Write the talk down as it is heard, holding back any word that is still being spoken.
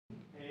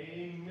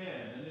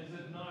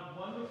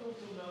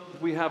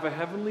We have a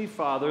Heavenly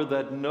Father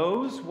that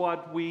knows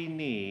what we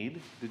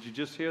need. Did you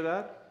just hear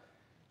that?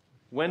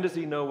 When does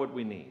He know what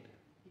we need?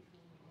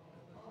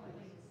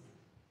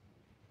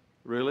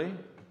 Really?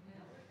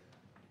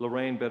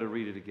 Lorraine better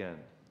read it again.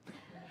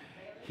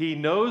 He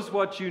knows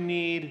what you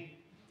need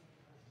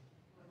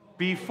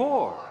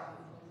before.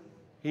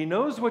 He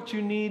knows what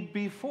you need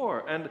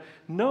before. And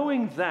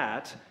knowing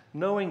that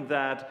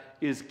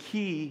is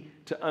key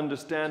to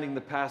understanding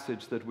the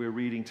passage that we're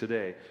reading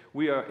today.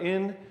 We are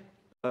in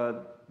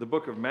the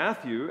book of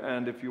Matthew,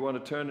 and if you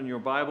want to turn in your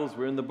Bibles,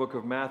 we're in the book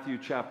of Matthew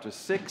chapter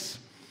 6,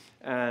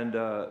 and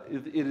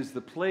it is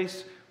the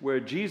place where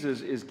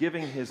Jesus is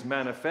giving His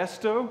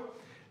manifesto,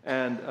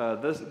 and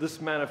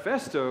this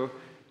manifesto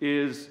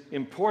is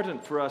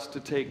important for us to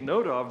take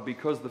note of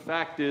because the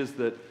fact is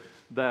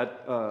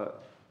that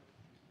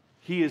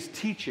He is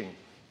teaching.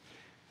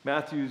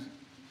 Matthew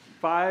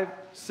 5,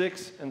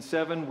 6, and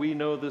 7, we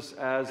know this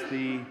as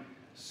the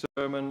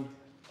Sermon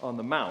on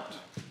the Mount.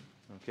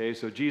 Okay,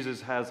 so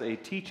Jesus has a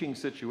teaching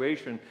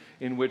situation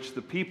in which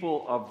the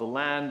people of the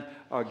land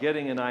are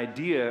getting an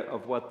idea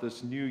of what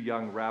this new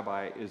young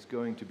rabbi is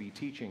going to be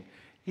teaching.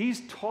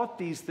 He's taught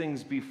these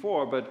things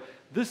before, but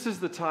this is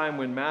the time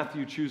when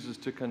Matthew chooses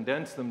to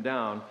condense them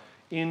down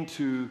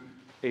into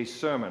a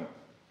sermon.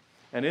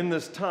 And in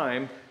this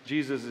time,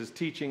 Jesus is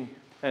teaching,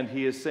 and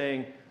He is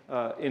saying,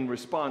 in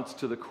response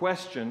to the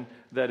question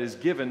that is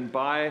given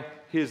by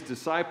His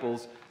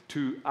disciples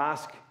to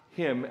ask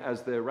Him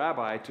as their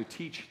rabbi to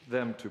teach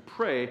them to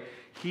pray,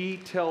 He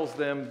tells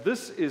them,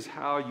 this is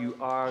how you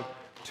are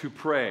to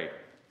pray.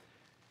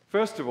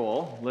 First of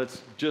all,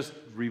 let's just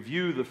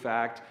review the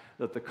fact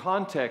that the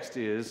context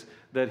is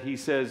that He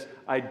says,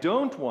 I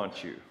don't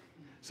want you.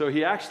 So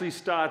He actually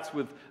starts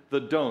with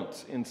the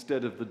don'ts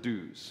instead of the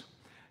do's.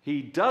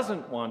 He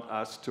doesn't want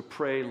us to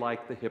pray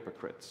like the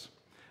hypocrites.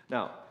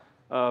 Now,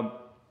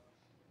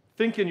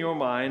 think in your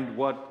mind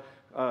what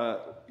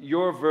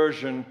your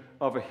version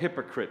of a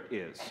hypocrite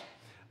is.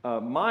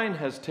 Mine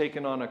has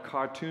taken on a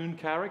cartoon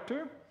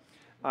character.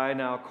 I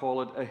now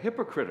call it a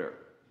hypocriter.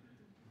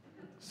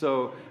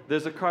 So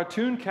there's a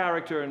cartoon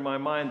character in my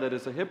mind that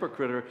is a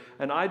hypocriter,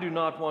 and I do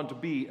not want to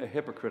be a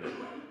hypocrite.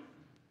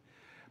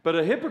 But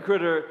a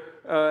hypocrite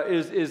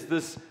is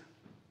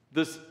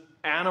this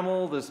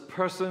animal, this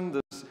person,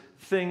 this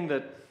thing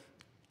that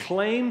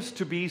claims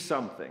to be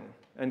something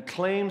and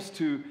claims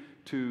to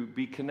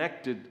be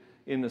connected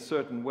in a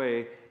certain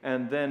way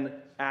and then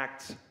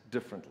acts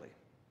differently.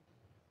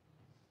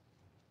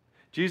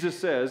 Jesus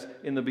says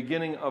in the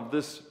beginning of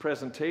this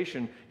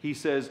presentation, He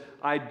says,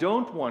 I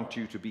don't want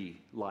you to be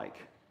like.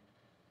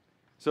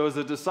 So as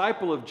a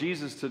disciple of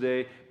Jesus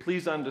today,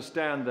 please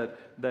understand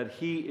that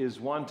He is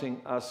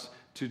wanting us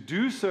to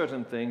do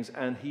certain things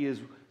and He is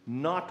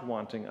not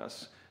wanting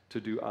us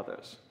to do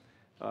others.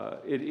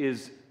 It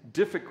is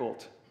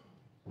difficult.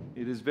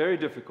 It is very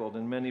difficult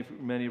in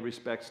many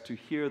respects to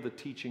hear the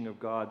teaching of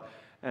God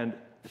and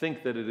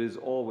think that it is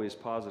always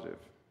positive.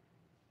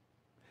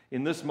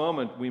 In this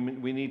moment, we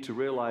need to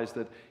realize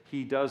that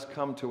He does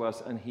come to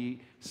us and He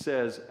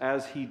says,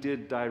 as He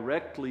did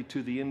directly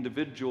to the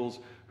individuals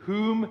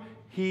whom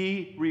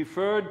He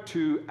referred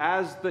to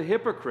as the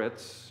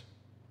hypocrites,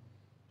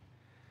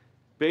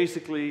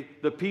 basically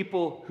the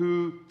people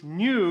who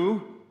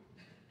knew,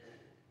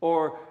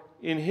 or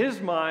in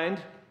His mind,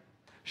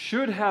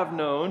 should have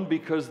known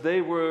because they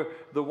were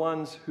the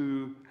ones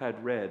who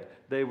had read.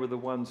 They were the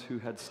ones who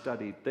had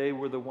studied. They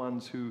were the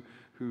ones who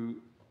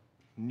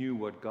knew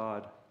what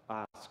God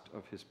asked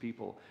of His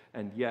people,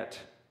 and yet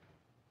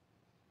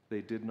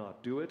they did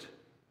not do it,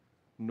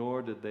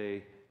 nor did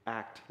they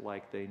act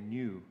like they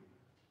knew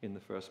in the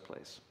first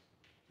place.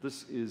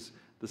 This is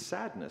the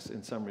sadness,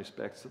 in some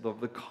respects,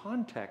 of the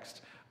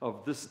context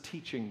of this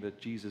teaching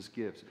that Jesus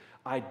gives.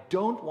 I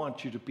don't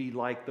want you to be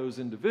like those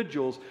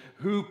individuals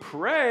who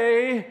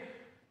pray,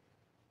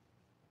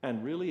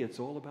 and really it's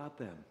all about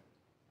them.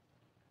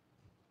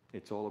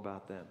 It's all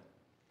about them.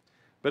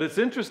 But it's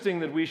interesting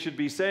that we should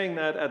be saying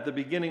that at the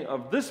beginning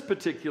of this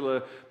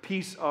particular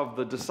piece of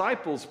the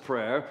disciples'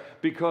 prayer,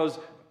 because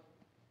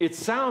it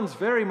sounds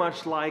very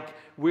much like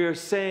we're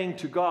saying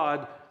to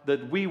God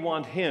that we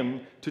want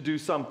Him to do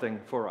something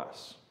for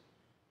us.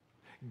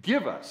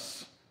 Give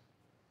us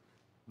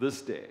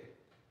this day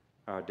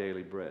our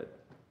daily bread.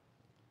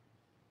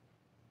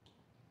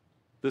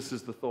 This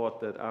is the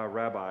thought that our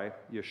Rabbi,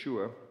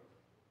 Yeshua,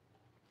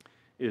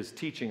 is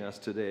teaching us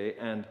today,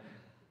 and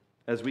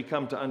as we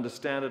come to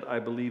understand it, I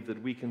believe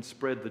that we can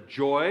spread the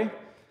joy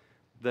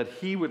that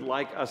He would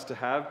like us to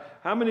have.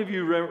 How many of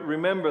you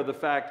remember the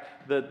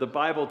fact that the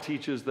Bible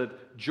teaches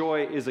that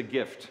joy is a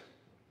gift?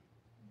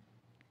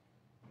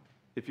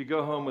 If you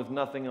go home with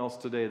nothing else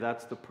today,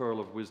 that's the pearl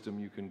of wisdom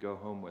you can go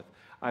home with.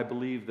 I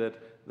believe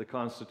that the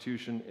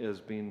Constitution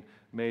has been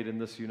made in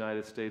this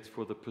United States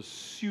for the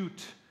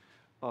pursuit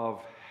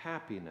of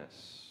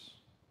happiness.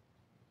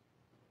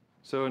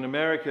 So in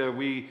America,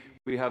 we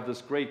have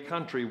this great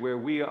country where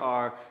we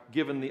are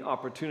given the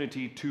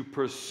opportunity to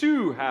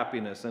pursue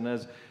happiness. And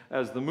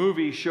as the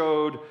movie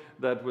showed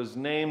that was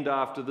named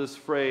after this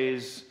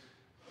phrase,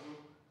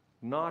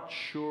 not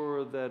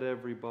sure that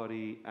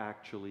everybody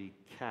actually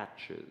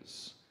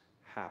catches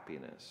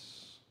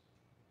happiness.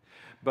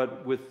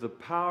 But with the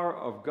power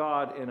of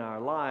God in our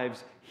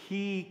lives,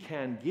 He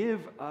can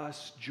give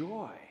us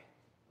joy.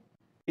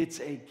 It's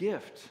a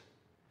gift.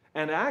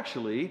 And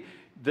actually,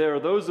 there are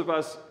those of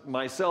us,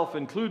 myself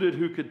included,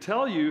 who could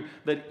tell you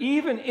that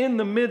even in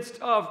the midst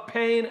of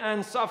pain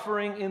and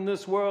suffering in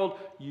this world,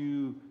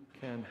 you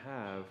can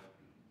have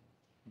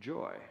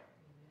joy.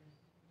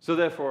 So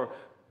therefore,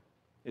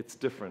 it's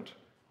different.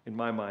 In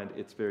my mind,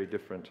 it's very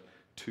different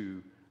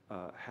to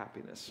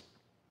happiness.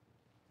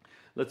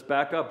 Let's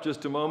back up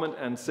just a moment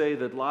and say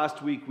that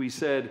last week we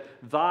said,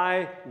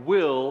 "Thy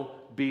will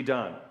be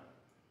done."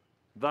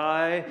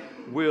 Thy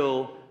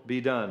will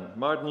be done.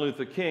 Martin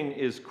Luther King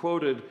is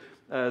quoted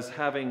as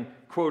having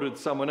quoted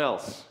someone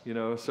else.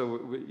 So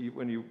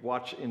when you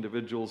watch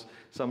individuals,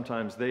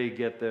 sometimes they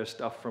get their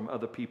stuff from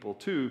other people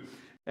too.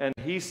 And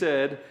he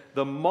said,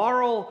 the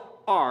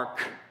moral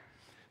arc,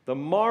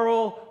 in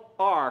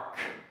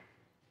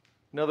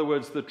other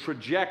words, the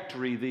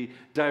trajectory, the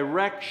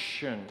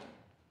direction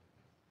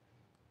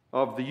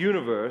of the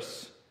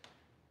universe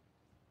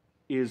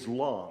is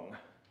long,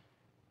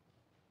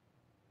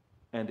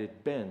 and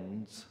it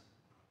bends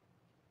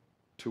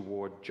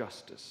toward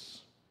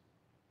justice.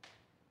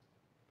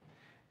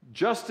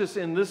 Justice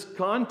in this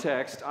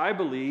context, I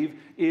believe,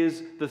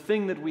 is the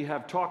thing that we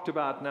have talked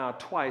about now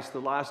twice. The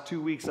last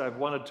 2 weeks I've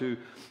wanted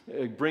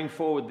to bring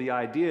forward the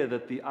idea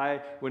that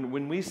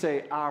when we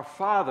say, "Our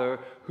Father,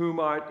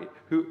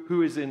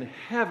 who is in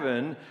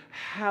heaven,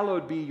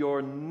 hallowed be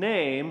your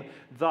name,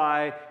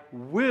 thy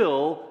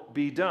will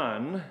be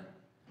done,"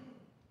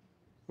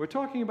 we're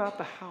talking about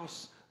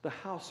the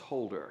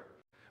householder.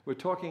 We're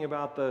talking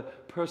about the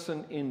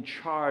person in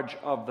charge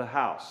of the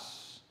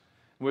house.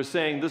 We're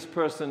saying this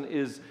person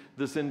is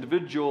this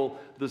individual,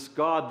 this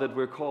God that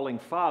we're calling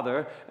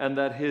Father, and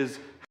that his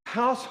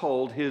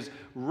household, his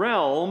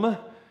realm,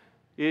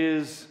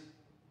 is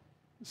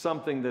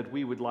something that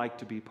we would like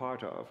to be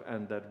part of,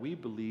 and that we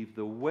believe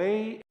the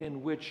way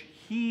in which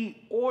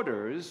he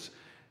orders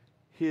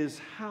his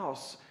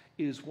house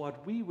is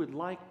what we would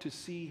like to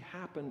see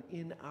happen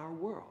in our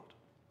world.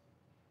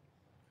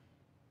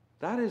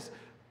 That is,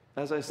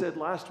 as I said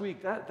last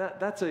week,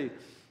 that's a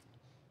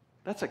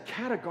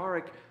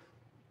categoric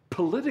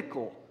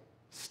political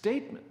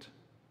statement.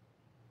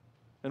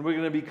 And we're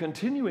going to be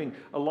continuing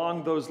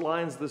along those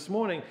lines this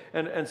morning.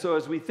 And so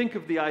as we think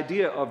of the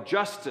idea of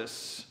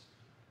justice,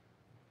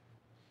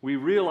 we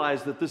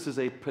realize that this is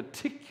a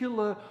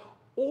particular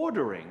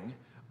ordering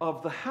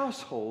of the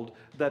household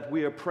that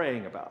we are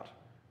praying about.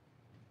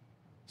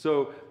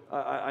 So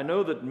I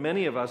know that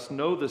many of us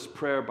know this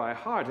prayer by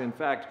heart. In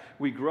fact,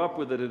 we grew up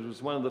with it. It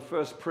was one of the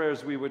first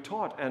prayers we were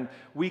taught, and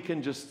we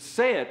can just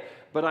say it.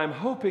 But I'm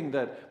hoping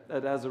that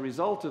as a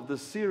result of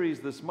this series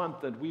this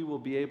month, that we will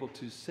be able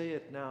to say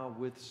it now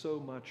with so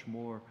much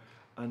more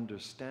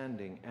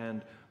understanding,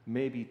 and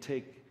maybe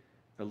take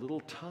a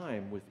little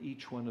time with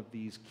each one of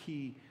these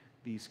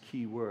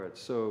key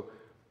words. So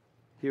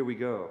here we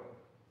go.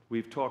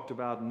 We've talked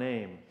about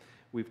name,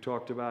 we've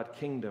talked about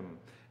kingdom,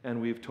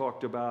 and we've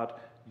talked about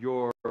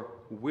your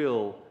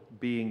will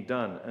being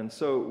done. And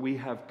so we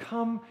have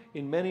come,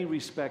 in many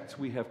respects,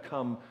 we have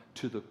come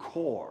to the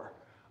core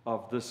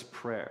of this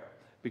prayer.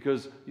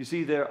 Because, you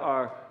see, there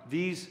are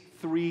these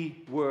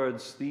three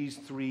words, these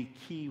three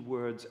key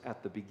words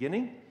at the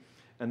beginning,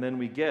 and then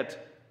we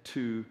get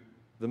to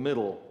the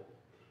middle,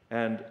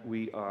 and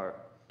we are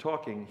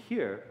talking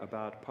here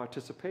about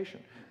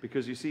participation.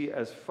 Because, you see,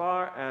 as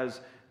far as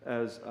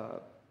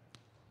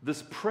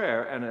this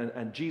prayer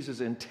and Jesus'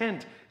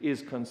 intent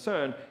is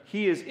concerned,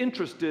 he is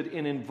interested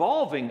in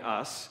involving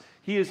us.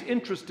 He is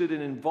interested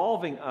in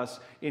involving us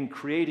in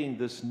creating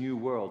this new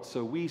world.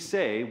 So we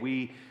say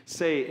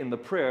in the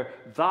prayer,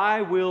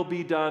 "Thy will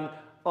be done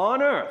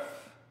on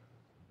earth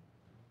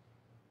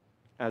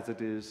as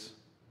it is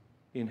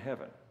in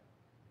heaven."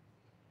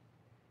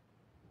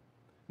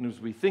 And as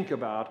we think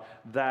about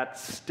that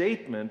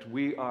statement,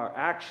 we are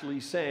actually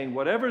saying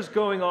whatever's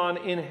going on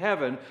in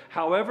heaven,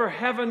 however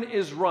heaven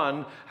is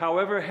run,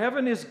 however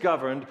heaven is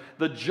governed,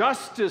 the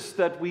justice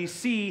that we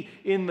see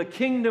in the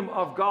kingdom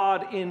of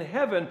God in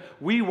heaven,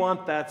 we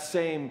want that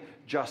same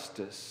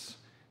justice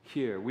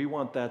here. We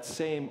want that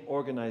same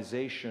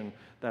organization,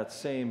 that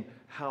same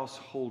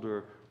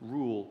householder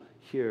rule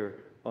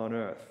here on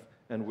earth.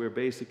 And we're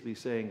basically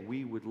saying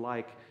we would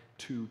like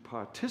to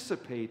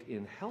participate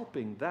in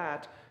helping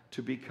that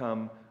to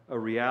become a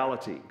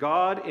reality.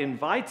 God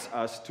invites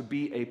us to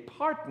be a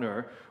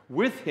partner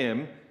with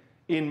Him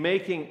in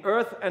making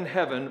earth and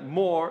heaven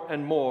more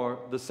and more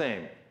the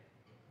same.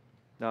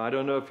 Now, I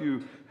don't know if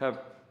you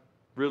have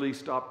really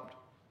stopped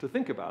to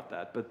think about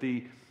that, but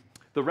the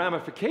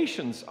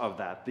ramifications of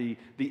that, the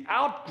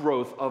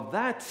outgrowth of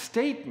that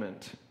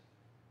statement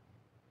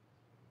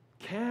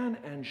can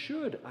and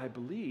should, I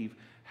believe,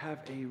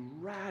 have a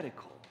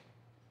radical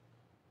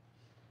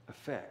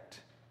effect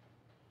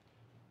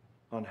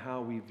on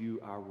how we view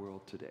our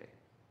world today.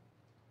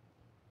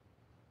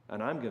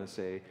 And I'm going to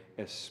say,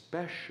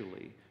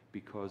 especially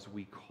because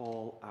we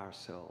call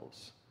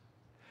ourselves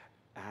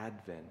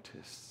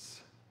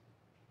Adventists.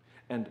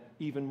 And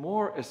even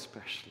more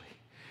especially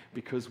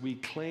because we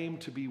claim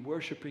to be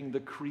worshiping the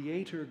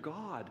Creator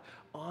God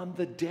on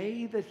the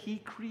day that He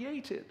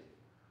created.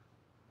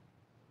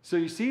 So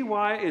you see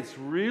why it's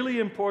really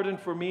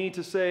important for me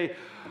to say,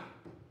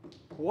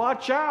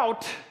 watch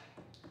out.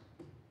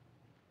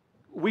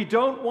 We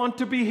don't want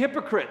to be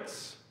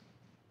hypocrites.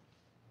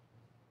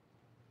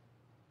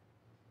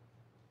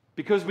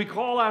 Because we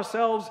call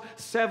ourselves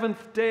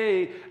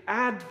Seventh-day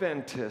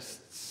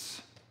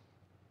Adventists.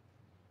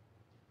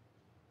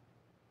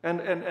 And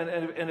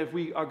if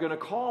we are going to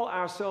call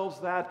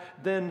ourselves that,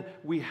 then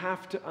we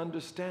have to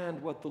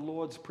understand what the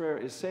Lord's Prayer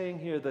is saying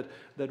here,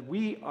 that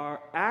we are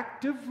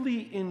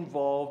actively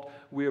involved.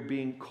 We're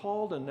being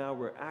called, and now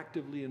we're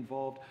actively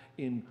involved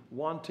in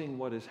wanting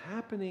what is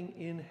happening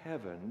in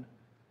heaven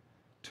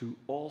to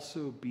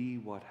also be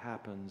what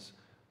happens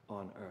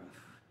on earth.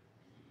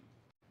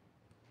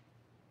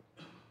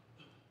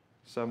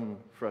 Some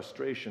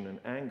frustration and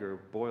anger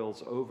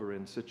boils over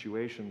in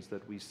situations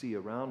that we see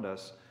around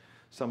us,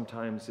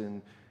 sometimes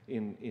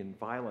in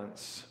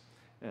violence,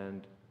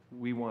 and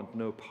we want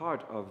no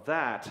part of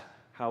that.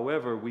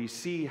 However, we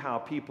see how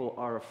people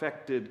are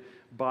affected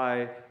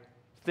by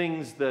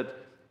things that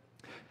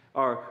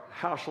are,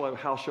 how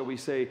shall we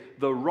say,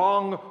 the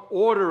wrong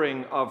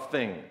ordering of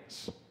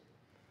things.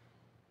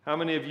 How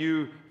many of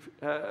you,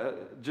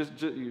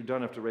 you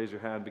don't have to raise your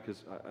hand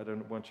because I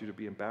don't want you to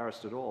be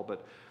embarrassed at all,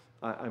 but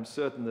I'm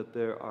certain that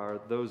there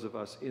are those of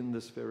us in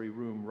this very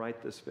room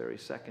right this very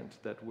second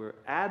that were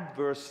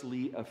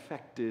adversely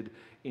affected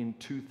in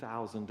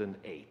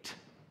 2008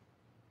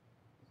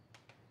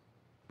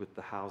 with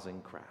the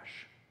housing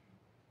crash.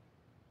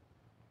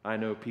 I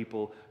know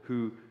people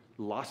who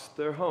lost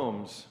their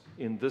homes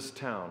in this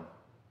town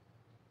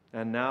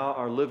and now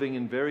are living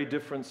in very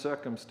different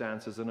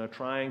circumstances and are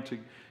trying to,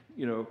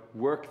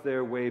 work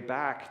their way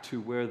back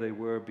to where they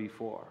were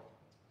before.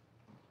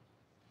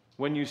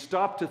 When you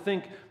stop to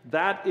think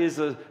that is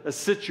a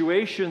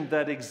situation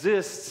that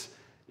exists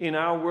in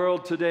our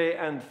world today,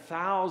 and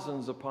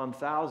thousands upon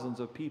thousands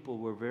of people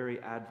were very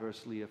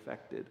adversely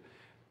affected,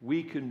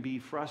 we can be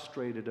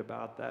frustrated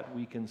about that.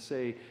 We can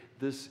say,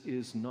 this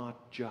is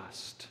not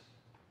just.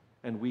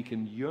 And we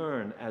can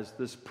yearn, as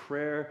this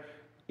prayer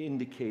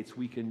indicates,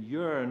 we can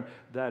yearn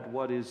that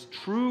what is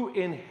true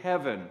in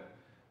heaven,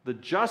 the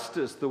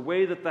justice, the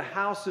way that the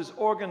house is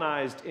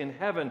organized in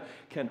heaven,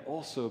 can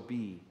also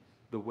be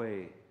the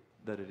way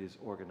that it is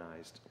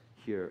organized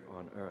here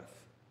on earth.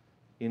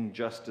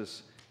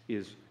 Injustice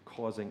is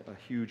causing a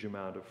huge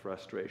amount of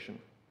frustration.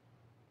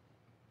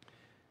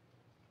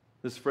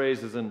 This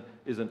phrase is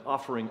an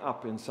offering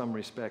up in some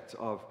respects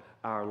of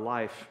our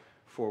life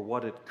for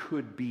what it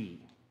could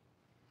be.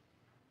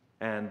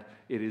 And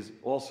it is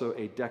also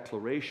a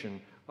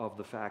declaration of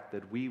the fact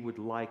that we would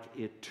like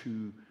it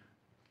to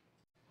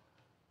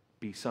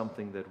be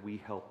something that we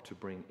help to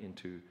bring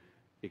into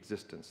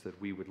existence,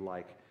 that we would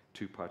like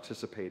to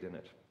participate in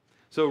it.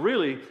 So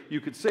really, you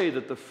could say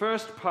that the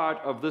first part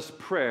of this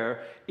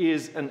prayer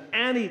is an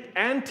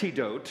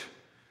antidote.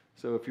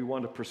 So if you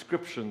want a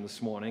prescription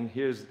this morning,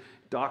 here's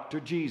Dr.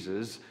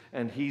 Jesus,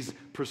 and he's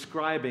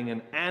prescribing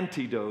an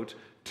antidote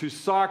to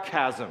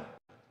sarcasm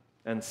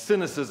and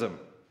cynicism.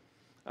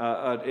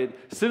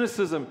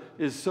 Cynicism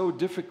is so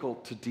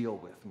difficult to deal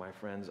with, my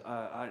friends.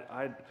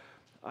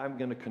 I'm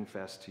going to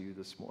confess to you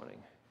this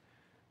morning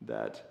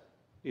that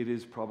it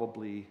is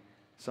probably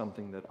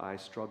something that I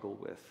struggle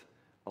with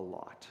a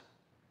lot.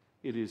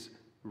 It is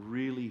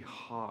really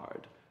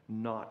hard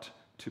not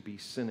to be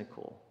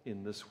cynical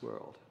in this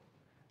world,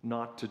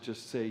 not to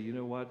just say, you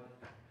know what,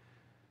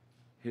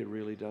 it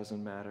really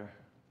doesn't matter.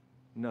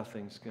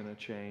 Nothing's going to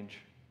change.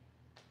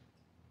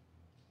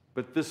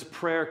 But this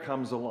prayer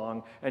comes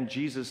along, and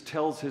Jesus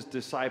tells his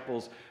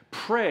disciples,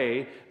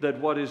 pray that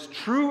what is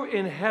true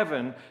in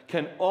heaven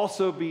can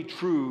also be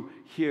true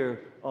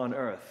here on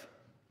earth.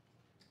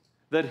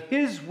 That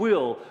his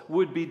will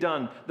would be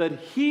done, that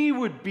he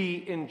would be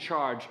in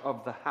charge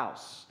of the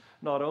house,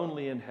 not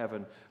only in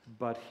heaven,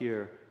 but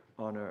here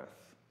on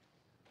earth.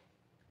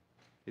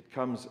 It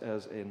comes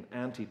as an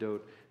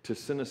antidote to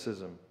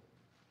cynicism.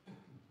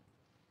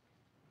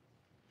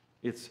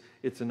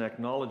 It's an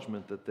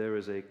acknowledgement that there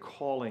is a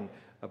calling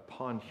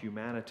upon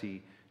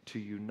humanity to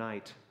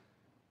unite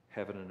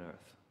heaven and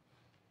earth.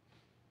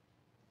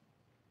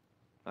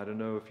 I don't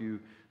know if you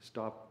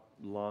stop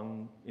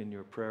long in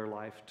your prayer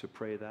life to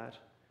pray that,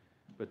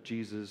 but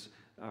Jesus,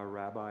 our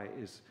rabbi,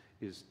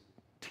 is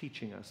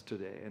teaching us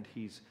today, and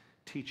he's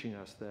teaching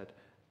us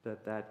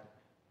that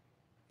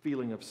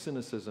feeling of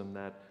cynicism,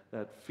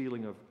 that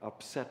feeling of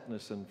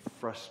upsetness and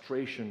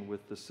frustration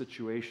with the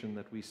situation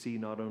that we see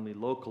not only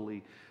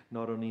locally,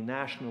 not only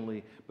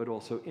nationally, but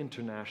also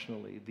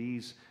internationally.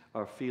 These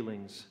are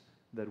feelings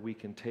that we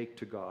can take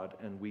to God,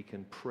 and we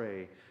can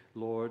pray,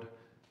 Lord,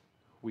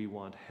 we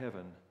want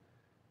heaven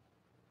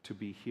to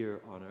be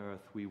here on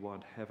earth. We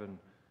want heaven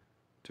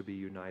to be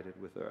united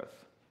with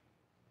earth.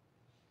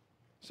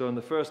 So in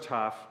the first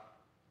half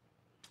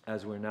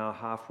as we're now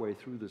halfway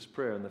through this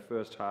prayer. In the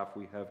first half,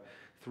 we have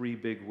three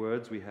big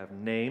words. We have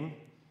name,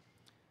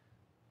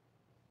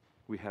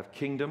 we have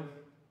kingdom,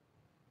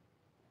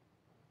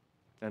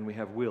 and we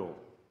have will.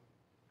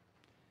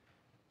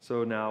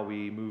 So now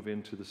we move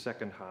into the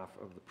second half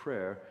of the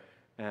prayer,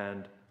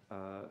 and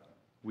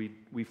we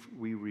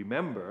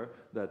remember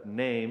that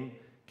name,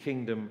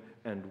 kingdom,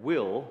 and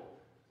will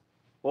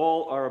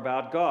all are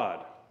about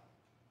God.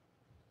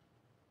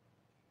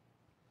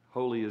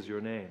 Holy is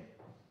your name.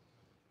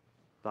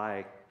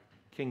 Thy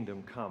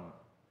kingdom come.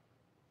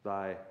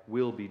 Thy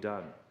will be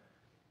done.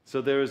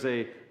 So there is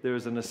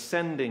an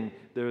ascending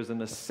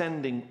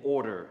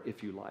order,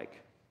 if you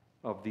like,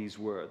 of these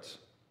words.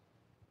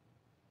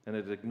 And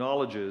it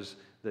acknowledges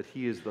that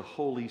he is the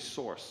holy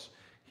source.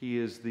 He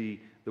is the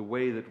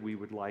way that we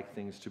would like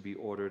things to be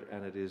ordered,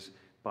 and it is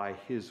by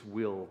his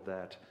will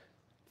that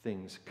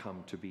things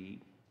come to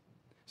be.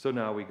 So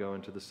now we go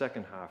into the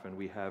second half, and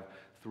we have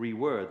three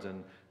words,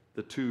 and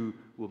the two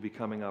will be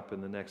coming up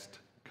in the next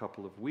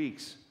couple of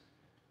weeks.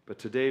 But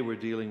today we're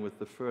dealing with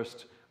the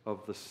first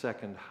of the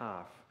second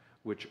half,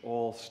 which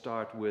all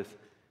start with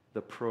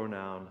the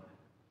pronoun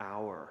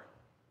our.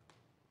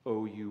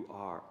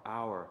 O-U-R,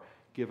 our.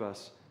 Give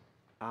us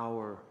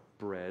our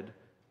bread,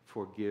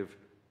 forgive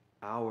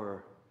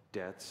our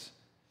debts,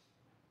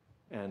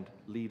 and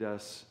lead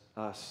us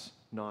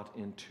not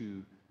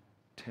into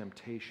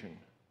temptation.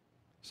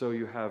 So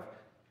you have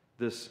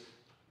this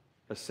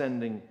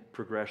ascending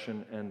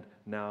progression, and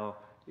now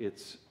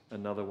it's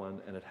another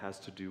one, and it has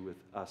to do with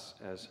us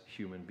as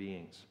human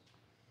beings.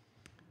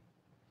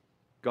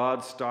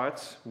 God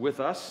starts with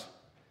us,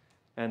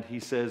 and he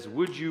says,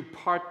 would you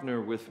partner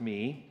with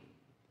me?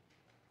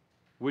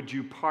 Would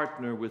you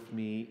partner with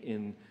me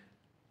in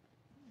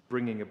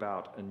bringing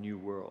about a new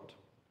world?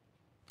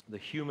 The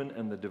human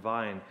and the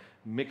divine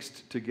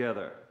mixed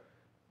together.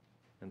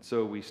 And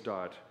so we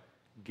start,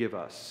 give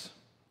us.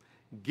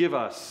 Give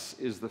us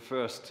is the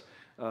first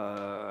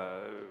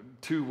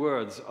two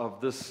words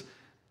of this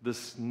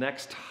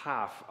next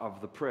half of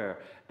the prayer.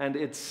 And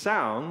it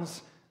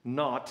sounds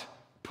not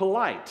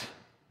polite.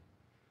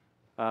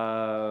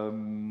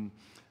 I'm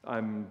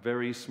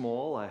very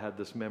small. I had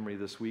this memory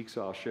this week,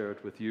 so I'll share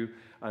it with you.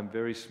 I'm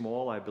very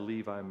small. I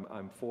believe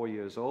I'm 4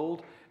 years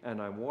old,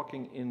 and I'm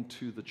walking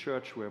into the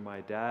church where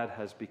my dad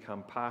has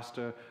become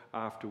pastor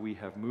after we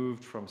have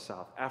moved from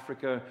South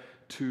Africa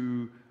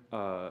to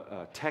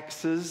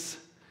Texas.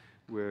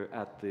 We're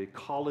at the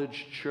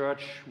college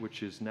church,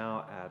 which is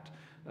now at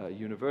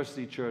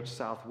University Church,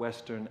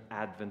 Southwestern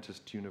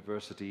Adventist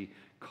University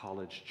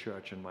College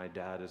Church, and my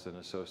dad is an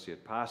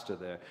associate pastor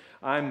there.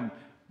 I'm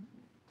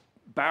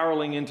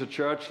barreling into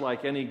church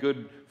like any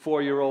good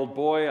 4-year-old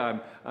boy.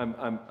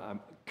 I'm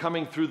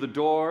coming through the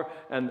door,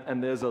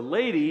 and there's a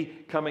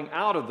lady coming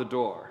out of the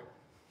door.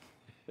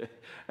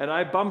 And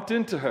I bumped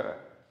into her.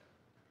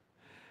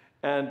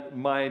 And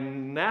my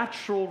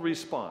natural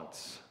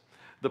response,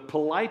 the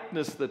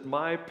politeness that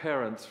my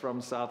parents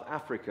from South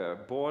Africa,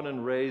 born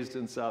and raised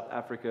in South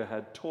Africa,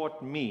 had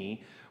taught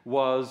me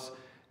was,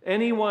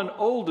 anyone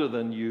older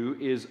than you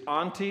is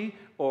auntie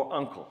or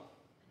uncle.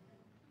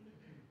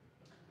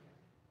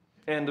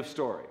 End of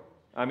story.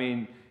 I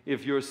mean,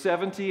 if you're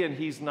 70 and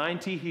he's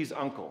 90, he's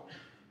uncle.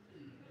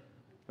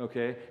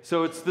 Okay?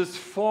 So it's this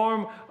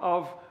form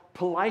of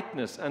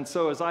politeness. And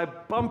so as I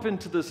bump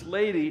into this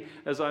lady,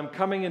 as I'm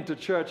coming into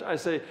church, I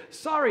say,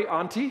 sorry,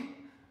 auntie.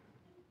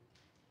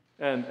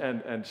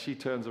 And she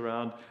turns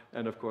around,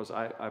 and of course,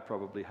 I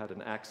probably had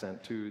an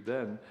accent too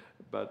then,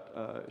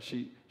 but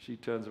she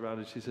turns around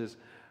and she says,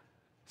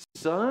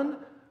 son,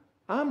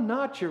 I'm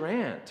not your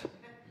aunt.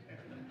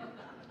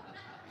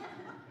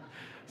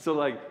 So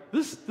like,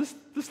 this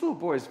little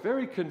boy is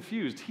very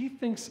confused. He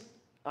thinks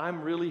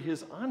I'm really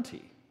his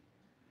auntie.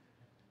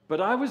 But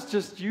I was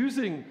just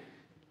using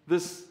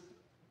this,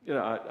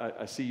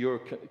 I see you're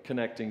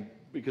connecting,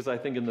 because I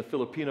think in the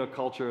Filipino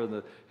culture and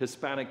the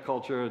Hispanic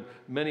culture and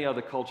many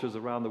other cultures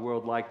around the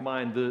world like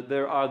mine,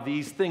 there are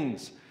these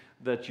things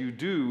that you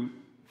do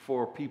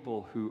for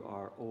people who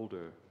are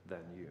older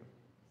than you.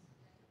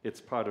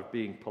 It's part of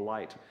being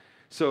polite.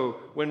 So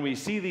when we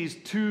see these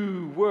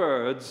two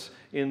words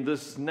in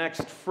this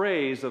next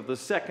phrase of the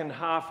second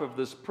half of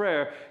this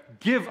prayer,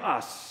 give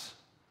us.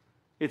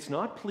 It's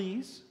not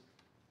please.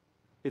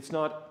 It's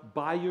not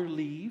by your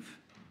leave.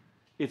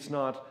 It's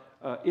not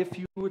if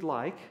you would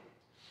like,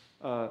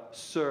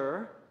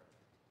 sir.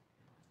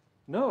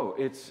 No,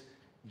 it's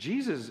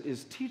Jesus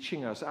is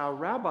teaching us. Our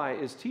rabbi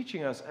is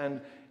teaching us, and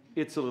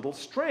it's a little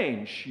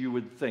strange, you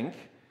would think,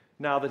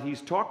 now that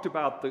he's talked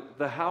about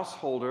the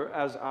householder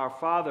as our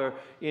Father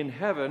in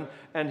heaven,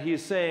 and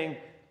he's saying,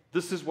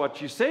 this is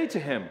what you say to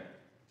him.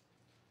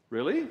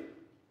 Really?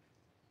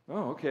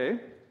 Oh, okay.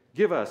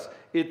 Give us.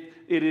 It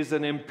is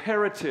an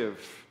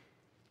imperative.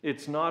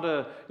 It's not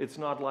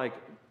like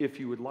if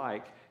you would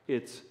like.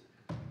 It's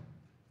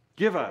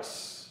give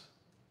us.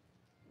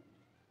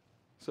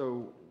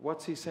 So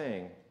what's he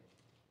saying?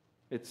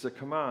 It's a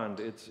command.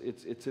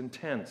 It's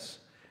intense.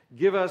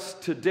 Give us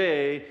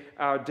today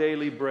our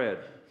daily bread.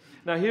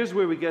 Now here's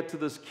where we get to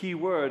this key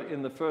word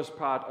in the first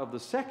part of the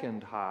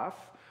second half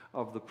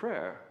of the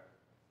prayer.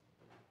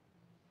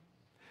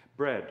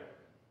 Bread.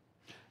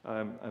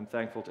 I'm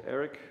thankful to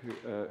Eric,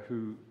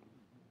 who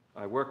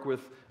I work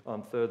with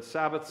on third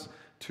Sabbaths,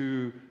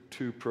 to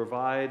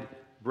provide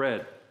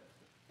bread.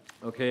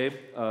 Okay,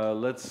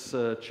 let's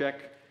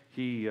check.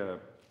 He,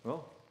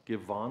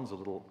 give Vaughn's a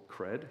little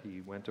cred.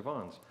 He went to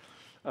Vaughn's.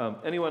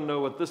 Anyone know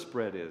what this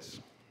bread is?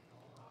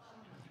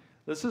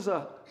 This is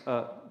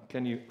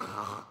can you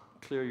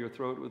clear your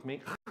throat with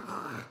me?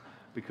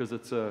 Because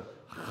it's a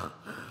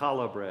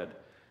challah bread,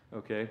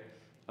 okay?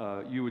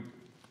 You would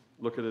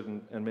look at it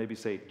and maybe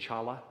say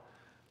challah,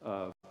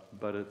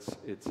 but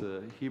it's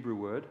a Hebrew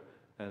word,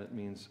 and it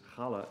means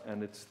challah,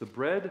 and it's the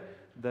bread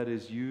that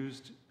is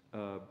used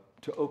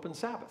to open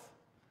Sabbath.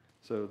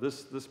 So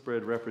this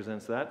bread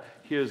represents that.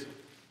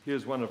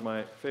 Here's one of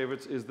my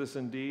favorites. Is this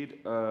indeed?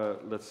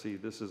 Let's see.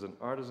 This is an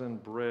artisan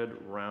bread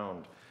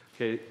round.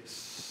 Okay,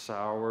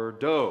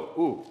 sourdough.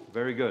 Ooh,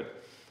 very good.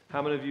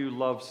 How many of you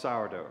love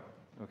sourdough?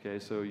 Okay,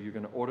 so you're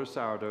going to order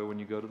sourdough when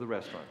you go to the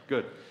restaurant.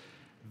 Good.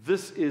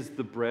 This is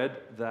the bread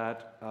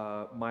that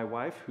my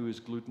wife, who is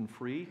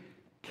gluten-free,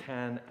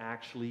 can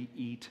actually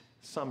eat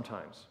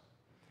sometimes.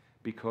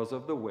 Because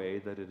of the way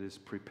that it is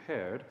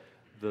prepared,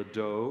 the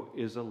dough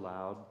is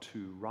allowed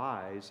to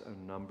rise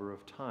a number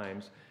of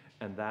times,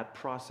 and that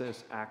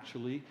process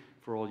actually,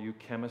 for all you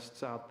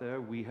chemists out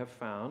there, we have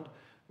found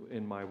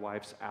in my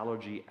wife's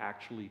allergy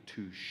actually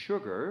to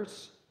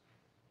sugars.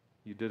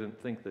 You didn't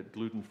think that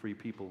gluten-free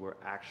people were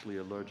actually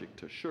allergic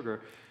to sugar,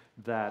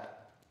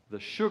 that the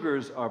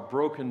sugars are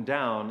broken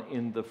down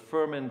in the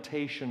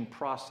fermentation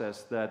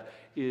process that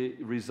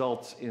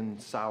results in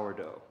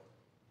sourdough.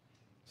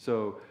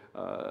 So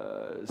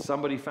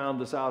somebody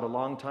found this out a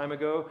long time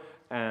ago,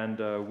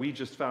 and we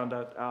just found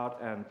that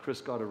out, and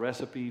Chris got a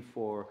recipe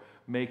for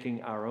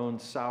making our own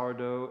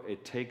sourdough.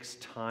 It takes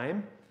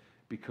time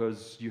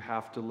because you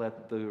have to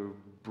let the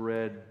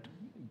bread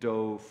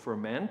dough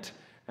ferment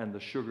and the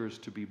sugars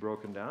to be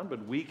broken down,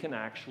 but we can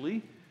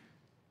actually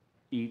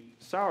eat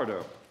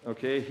sourdough.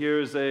 Okay,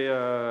 here's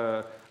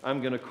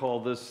I'm going to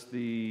call this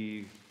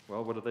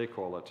what do they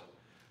call it?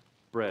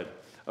 Bread.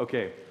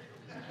 Okay.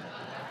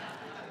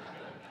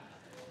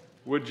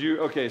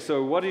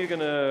 So what are you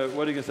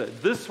gonna say?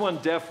 This one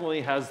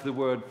definitely has the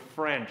word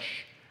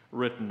French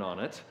written on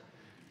it.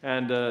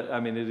 And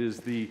it is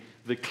the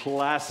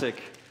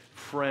classic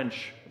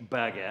French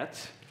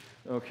baguette,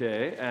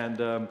 okay?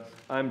 And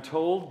I'm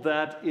told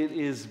that it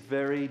is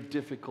very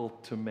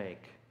difficult to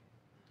make.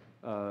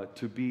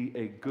 To be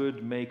a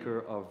good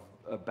maker of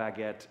a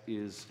baguette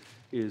is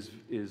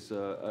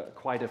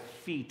quite a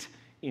feat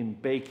in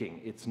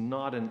baking. It's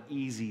not an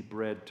easy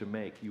bread to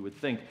make. You would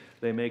think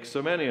they make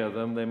so many of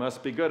them, they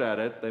must be good at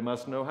it, they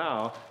must know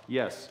how.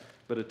 Yes,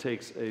 but it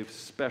takes a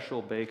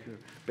special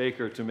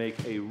baker to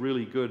make a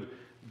really good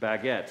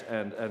baguette.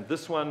 And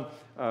this one,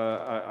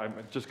 I'm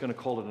just going to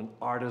call it an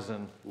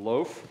artisan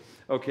loaf.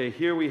 Okay,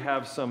 here we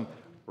have some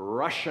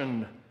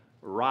Russian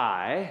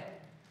rye.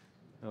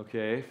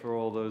 Okay, for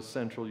all those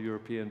Central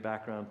European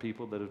background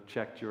people that have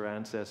checked your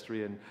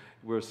ancestry and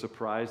were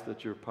surprised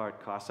that you're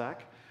part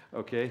Cossack.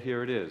 Okay,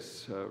 here it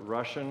is,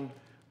 Russian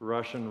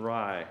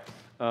rye.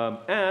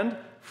 And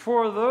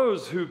for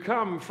those who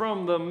come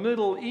from the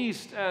Middle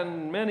East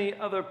and many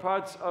other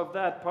parts of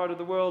that part of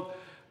the world,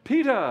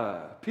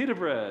 pita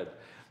bread.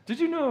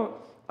 Did you know,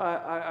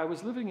 I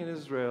was living in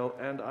Israel,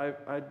 and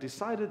I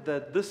decided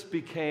that this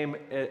became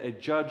a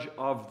judge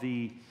of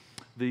the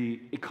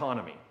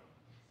economy.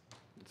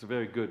 It's a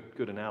very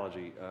good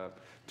analogy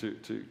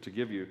to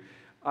give you.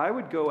 I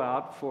would go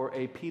out for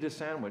a pita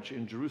sandwich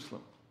in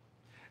Jerusalem.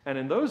 And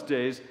in those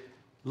days,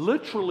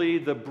 literally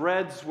the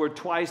breads were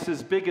twice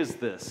as big as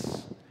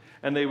this.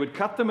 And they would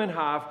cut them in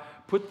half,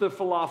 put the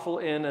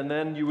falafel in, and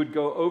then you would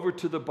go over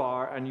to the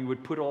bar and you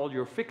would put all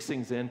your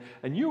fixings in.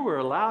 And you were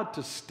allowed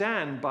to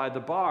stand by the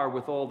bar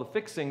with all the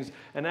fixings.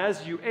 And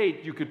as you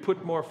ate, you could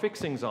put more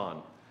fixings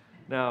on.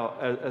 Now,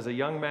 as a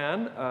young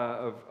man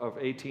of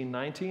 18,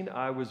 19,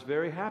 I was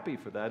very happy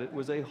for that. It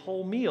was a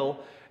whole meal,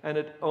 and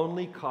it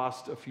only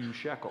cost a few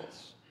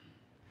shekels.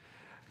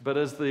 But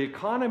as the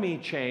economy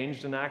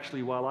changed, and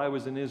actually while I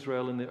was in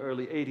Israel in the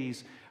early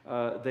 80s,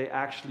 they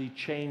actually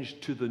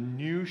changed to the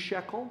new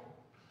shekel.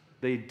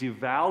 They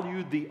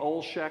devalued the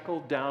old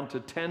shekel down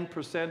to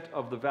 10%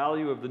 of the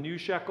value of the new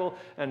shekel,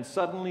 and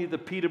suddenly the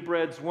pita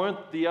breads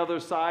weren't the other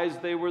size,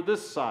 they were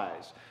this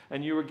size.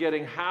 And you were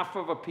getting half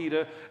of a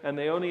pita, and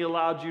they only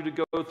allowed you to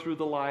go through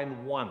the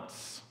line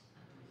once.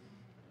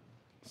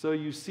 So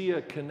you see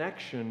a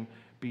connection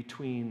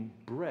between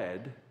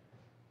bread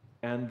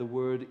and the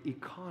word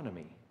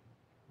economy.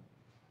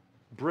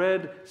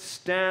 Bread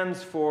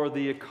stands for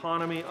the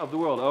economy of the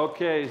world.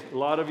 Okay, a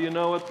lot of you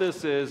know what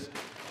this is.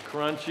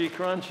 Crunchy,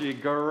 crunchy.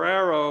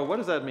 Guerrero. What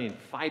does that mean?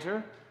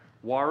 Fighter?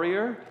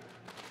 Warrior?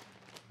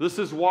 This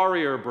is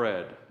warrior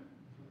bread.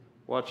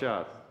 Watch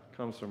out.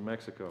 Comes from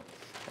Mexico.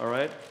 All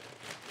right?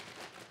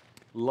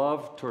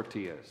 Love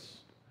tortillas.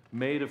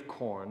 Made of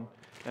corn.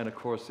 And of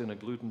course, in a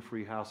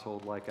gluten-free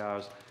household like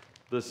ours,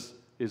 this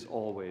is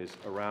always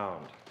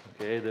around.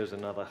 Okay, there's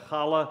another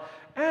challah.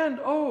 And,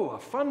 oh, a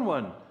fun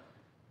one.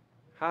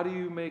 How do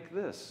you make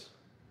this?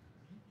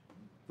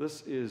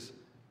 This is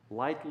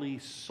lightly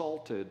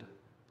salted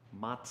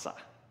matzah.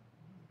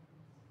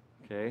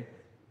 Okay?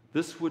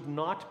 This would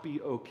not be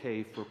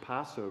okay for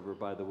Passover,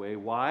 by the way.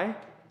 Why?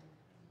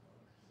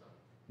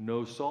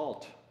 No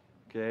salt.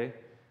 Okay?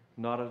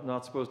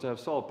 Not supposed to have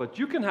salt. But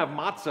you can have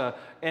matzah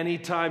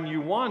anytime you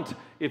want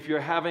if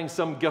you're having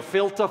some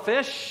gefilte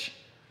fish.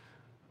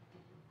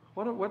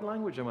 What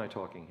language am I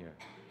talking here?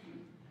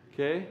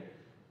 Okay?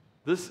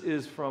 This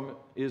is from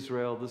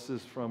Israel. This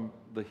is from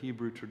the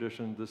Hebrew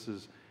tradition. This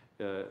is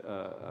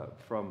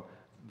from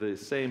the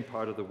same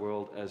part of the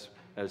world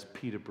as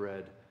pita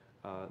bread,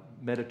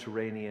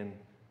 Mediterranean,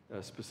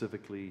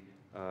 specifically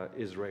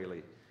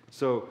Israeli.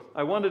 So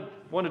I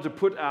wanted to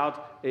put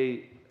out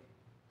a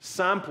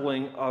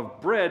sampling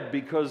of bread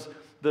because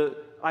the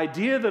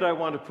idea that I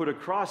want to put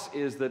across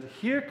is that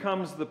here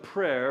comes the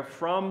prayer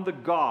from the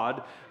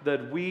God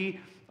that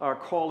we are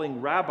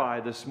calling Rabbi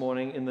this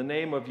morning in the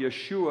name of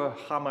Yeshua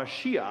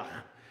HaMashiach,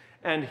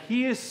 and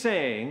he is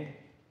saying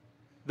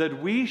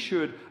that we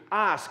should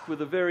ask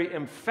with a very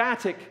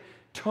emphatic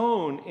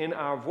tone in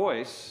our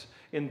voice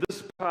in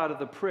this part of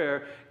the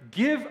prayer,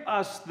 give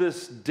us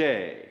this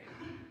day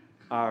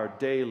our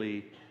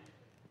daily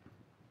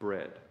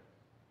bread.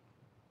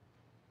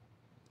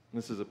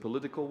 This is a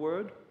political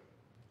word.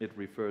 It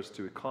refers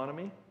to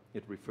economy.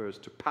 It refers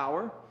to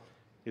power.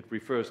 It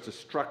refers to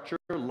structure.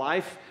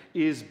 Life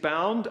is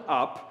bound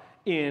up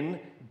in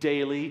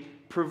daily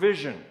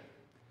provision.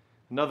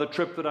 Another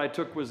trip that I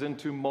took was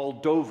into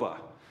Moldova.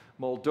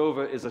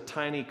 Moldova is a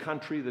tiny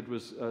country that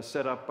was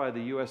set up by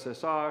the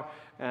USSR,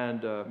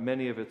 and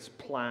many of its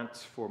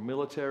plants for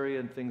military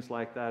and things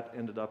like that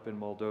ended up in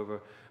Moldova.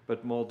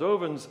 But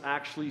Moldovans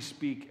actually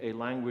speak a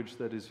language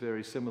that is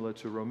very similar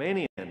to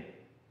Romanian.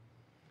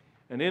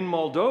 And in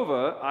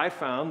Moldova, I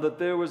found that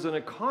there was an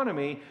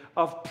economy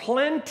of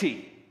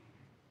plenty.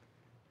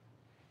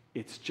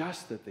 It's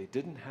just that they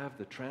didn't have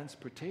the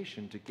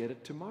transportation to get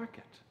it to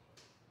market.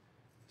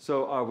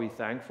 So are we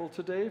thankful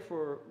today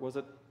for, was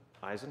it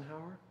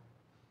Eisenhower,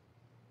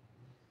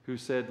 who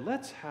said,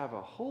 let's have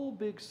a whole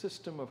big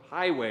system of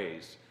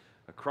highways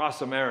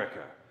across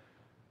America?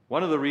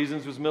 One of the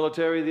reasons was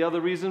military, the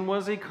other reason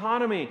was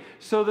economy,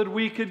 so that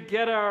we could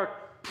get our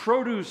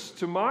produce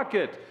to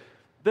market.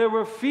 There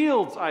were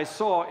fields I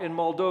saw in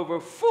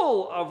Moldova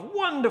full of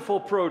wonderful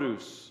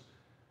produce,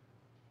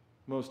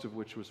 most of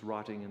which was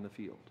rotting in the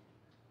field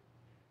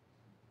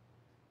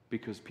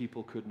because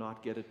people could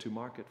not get it to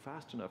market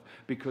fast enough,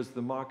 because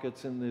the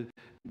markets in the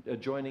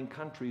adjoining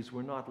countries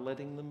were not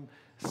letting them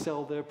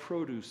sell their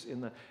produce in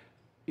the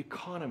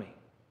economy.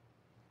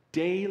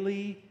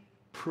 Daily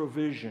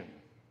provision.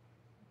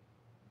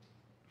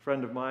 A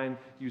friend of mine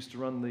used to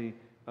run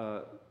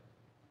the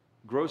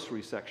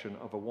grocery section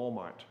of a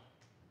Walmart.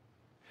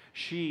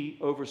 She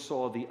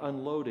oversaw the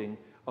unloading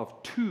of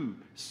 2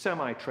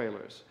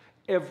 semi-trailers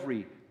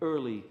every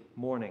early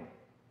morning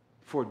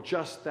for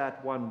just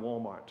that one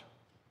Walmart.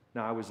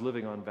 Now, I was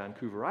living on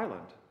Vancouver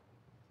Island,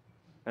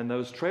 and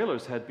those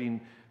trailers had been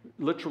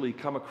literally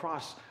come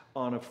across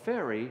on a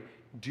ferry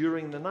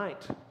during the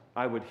night.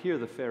 I would hear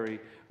the ferry,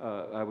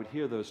 I would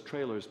hear those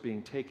trailers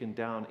being taken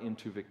down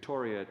into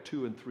Victoria at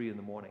 2 and 3 in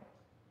the morning.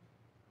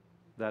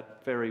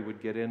 That ferry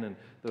would get in, and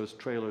those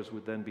trailers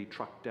would then be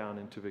trucked down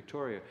into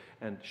Victoria,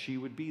 and she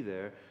would be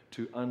there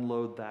to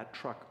unload that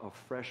truck of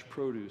fresh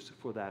produce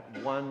for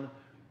that one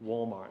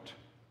Walmart.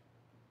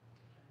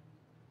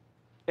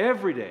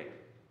 Every day.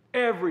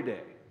 Every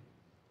day.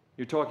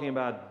 You're talking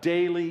about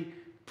daily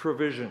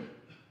provision.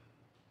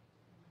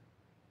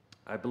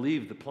 I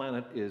believe the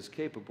planet is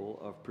capable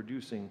of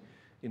producing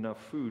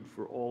enough food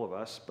for all of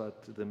us,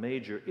 but the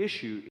major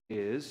issue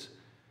is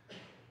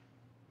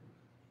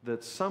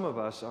that some of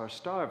us are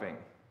starving.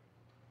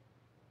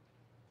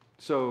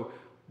 So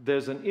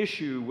there's an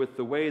issue with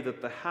the way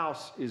that the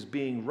house is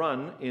being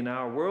run in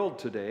our world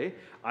today.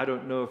 I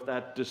don't know if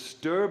that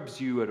disturbs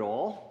you at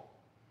all.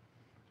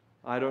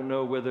 I don't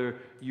know whether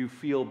you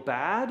feel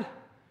bad.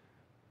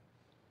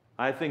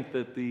 I think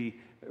that the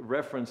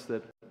reference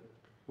that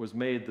was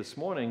made this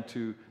morning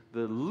to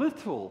the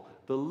little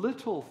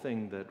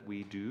thing that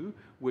we do,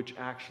 which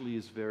actually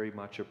is very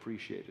much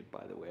appreciated,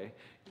 by the way,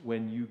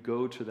 when you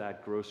go to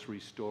that grocery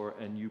store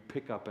and you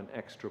pick up an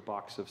extra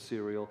box of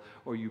cereal,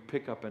 or you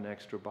pick up an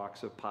extra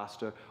box of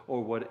pasta,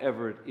 or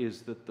whatever it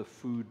is that the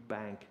food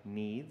bank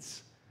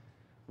needs,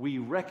 we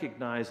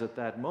recognize at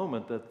that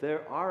moment that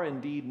there are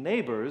indeed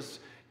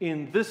neighbors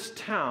in this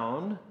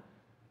town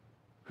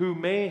who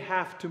may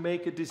have to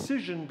make a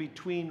decision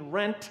between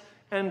rent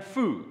and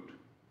food,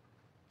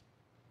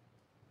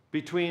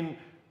 between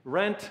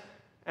rent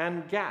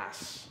and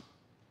gas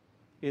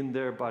in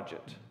their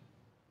budget.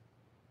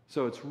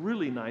 So it's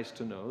really nice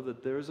to know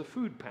that there is a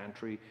food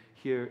pantry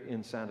here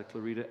in Santa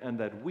Clarita and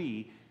that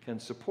we can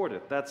support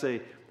it. That's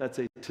a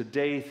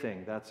today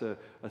thing. That's a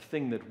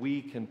thing that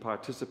we can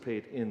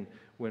participate in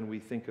when we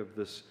think of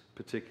this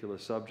particular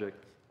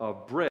subject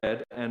of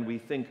bread and we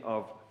think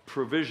of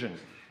provision.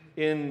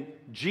 in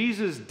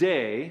Jesus'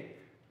 day,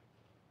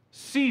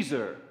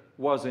 Caesar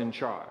was in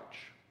charge.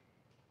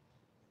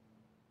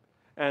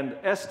 And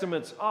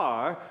estimates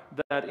are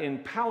that in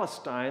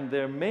Palestine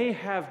there may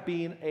have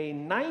been a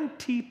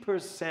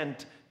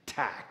 90%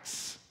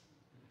 tax.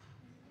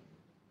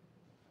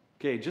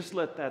 Okay, just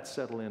let that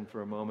settle in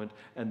for a moment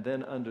and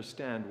then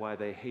understand why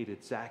they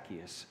hated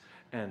Zacchaeus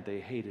and they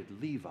hated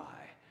Levi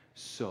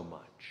so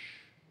much.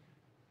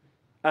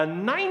 A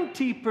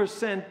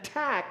 90%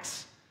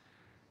 tax.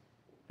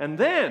 And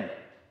then,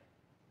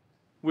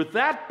 with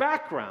that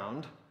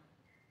background,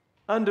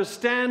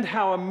 understand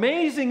how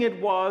amazing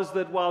it was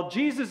that while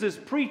Jesus is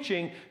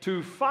preaching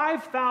to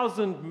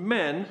 5,000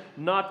 men,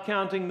 not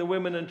counting the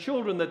women and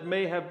children that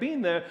may have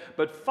been there,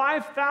 but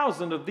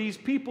 5,000 of these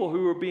people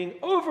who are being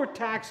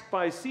overtaxed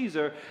by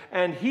Caesar,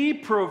 and he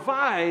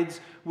provides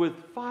with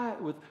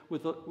 5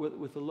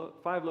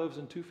 loaves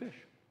and 2 fish.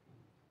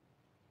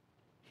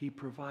 He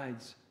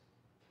provides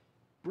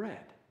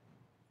bread.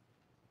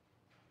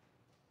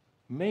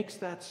 Makes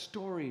that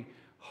story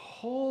a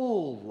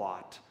whole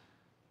lot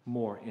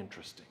more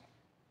interesting.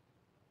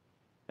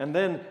 And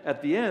then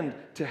at the end,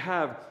 to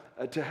have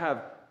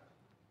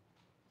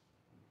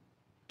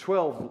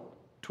 12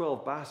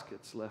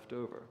 baskets left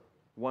over,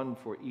 one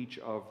for each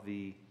of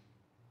the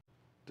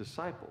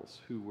disciples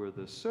who were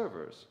the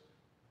servers.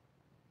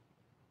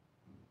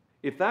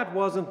 If that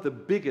wasn't the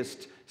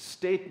biggest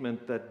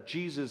statement that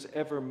Jesus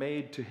ever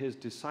made to his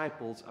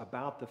disciples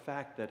about the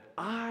fact that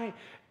I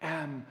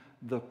am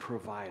the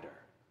provider.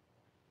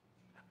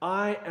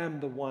 I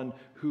am the one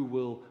who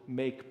will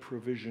make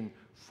provision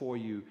for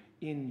you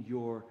in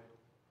your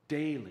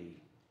daily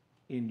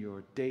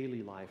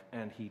life.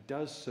 And he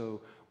does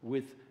so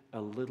with a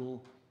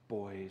little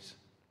boy's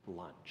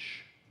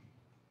lunch.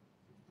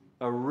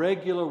 A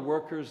regular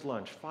worker's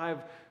lunch.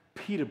 5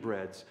 pita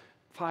breads,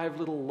 5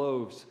 little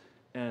loaves,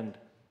 and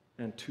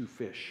 2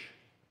 fish.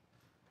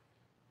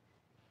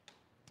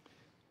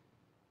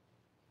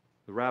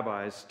 The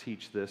rabbis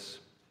teach this,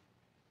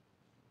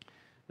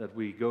 that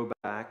we go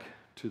back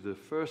to the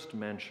first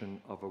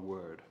mention of a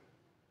word.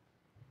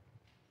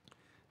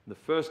 The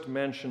first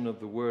mention of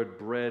the word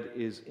bread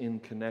is in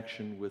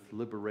connection with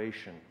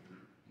liberation.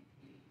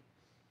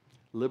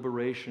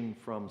 Liberation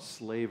from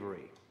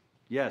slavery.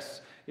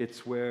 Yes,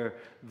 it's where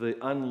the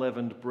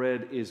unleavened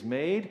bread is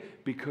made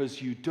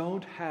because you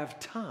don't have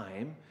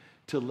time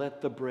to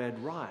let the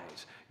bread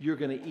rise. You're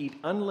going to eat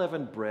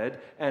unleavened bread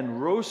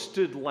and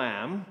roasted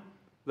lamb.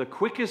 The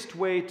quickest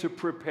way to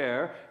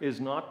prepare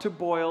is not to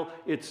boil,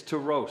 it's to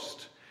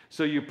roast.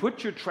 So you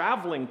put your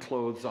traveling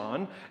clothes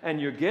on and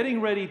you're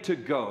getting ready to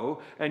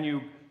go, and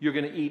you're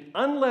going to eat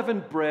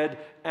unleavened bread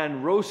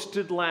and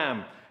roasted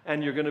lamb.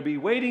 And you're going to be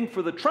waiting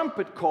for the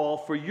trumpet call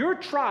for your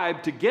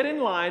tribe to get in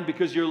line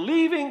because you're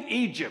leaving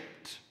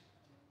Egypt.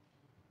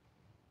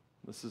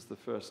 This is the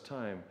first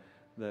time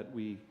that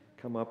we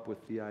come up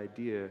with the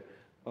idea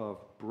of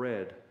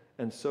bread.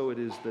 And so it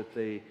is that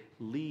they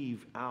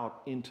leave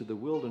out into the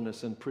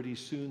wilderness, and pretty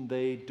soon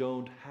they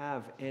don't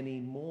have any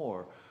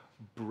more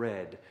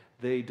bread.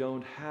 They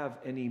don't have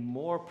any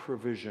more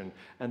provision.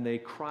 And they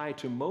cry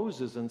to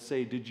Moses and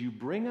say, did you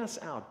bring us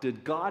out?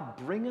 Did God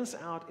bring us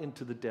out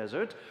into the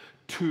desert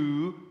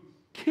to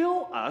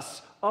kill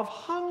us of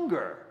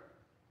hunger?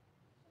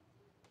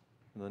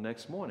 And the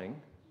next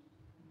morning,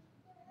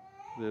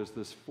 there's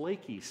this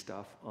flaky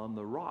stuff on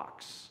the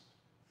rocks.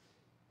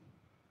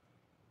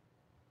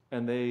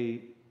 And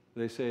they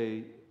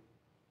say,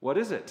 what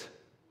is it?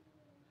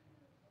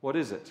 What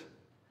is it?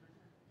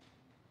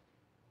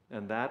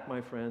 And that,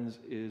 my friends,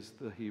 is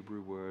the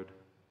Hebrew word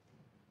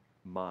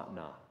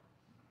manna.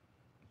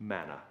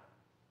 Manna.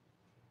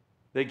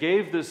 They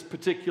gave this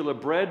particular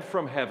bread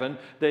from heaven.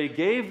 They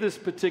gave this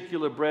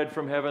particular bread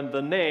from heaven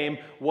the name,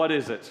 what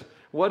is it?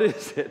 What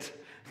is it?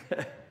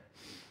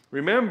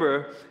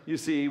 Remember, you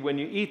see, when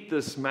you eat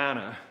this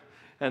manna,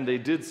 and they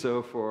did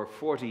so for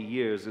 40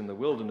 years in the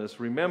wilderness,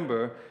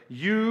 remember,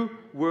 you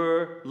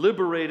were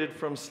liberated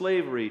from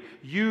slavery.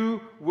 You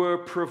were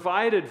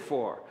provided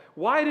for.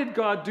 Why did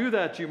God do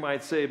that, you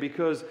might say?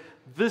 Because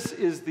this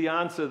is the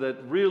answer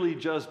that really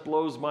just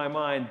blows my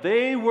mind.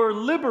 They were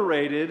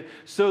liberated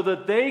so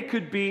that they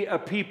could be a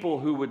people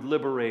who would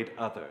liberate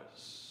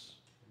others.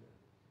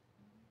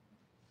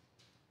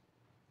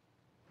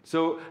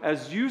 So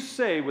as you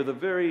say with a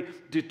very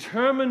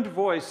determined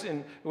voice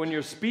when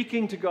you're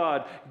speaking to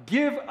God,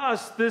 give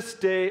us this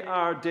day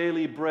our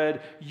daily bread,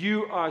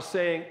 you are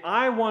saying,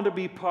 I want to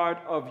be part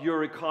of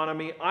your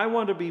economy. I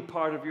want to be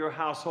part of your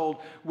household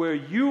where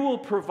you will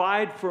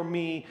provide for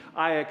me.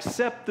 I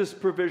accept this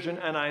provision,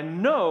 and I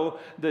know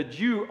that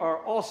you are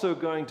also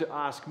going to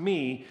ask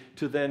me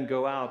to then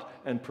go out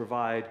and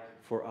provide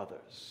for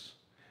others.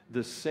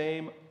 The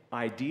same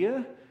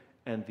idea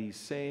and these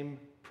same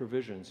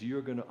provisions.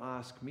 You're going to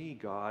ask me,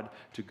 God,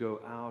 to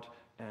go out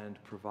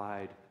and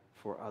provide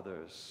for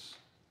others,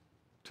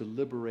 to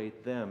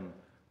liberate them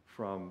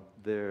from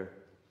their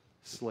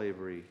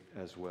slavery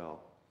as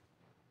well.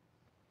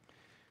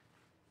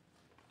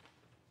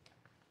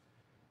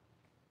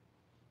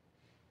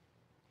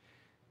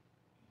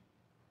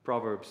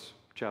 Proverbs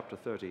chapter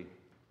 30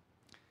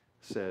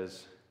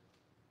 says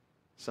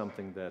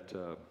something that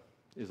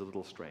is a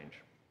little strange.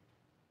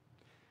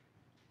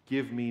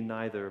 Give me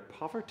neither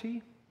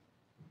poverty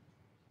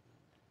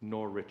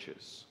nor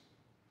riches.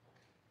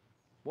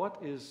 What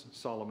is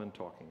Solomon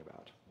talking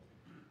about?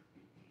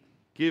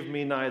 Give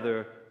me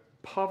neither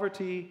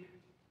poverty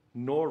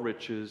nor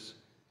riches.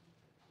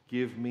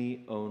 Give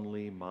me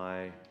only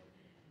my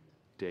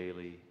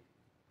daily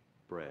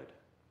bread.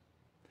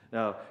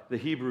 Now, the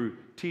Hebrew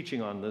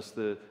teaching on this,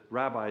 the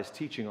rabbi's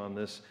teaching on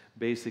this,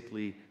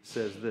 basically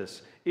says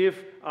this: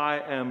 if I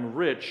am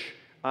rich,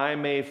 I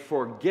may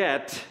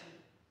forget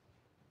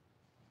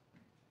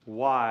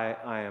why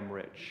I am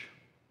rich.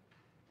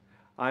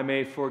 I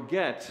may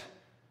forget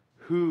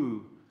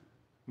who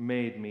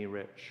made me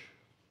rich.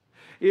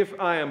 If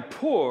I am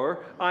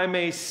poor, I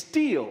may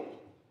steal,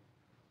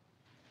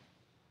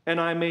 and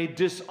I may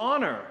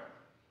dishonor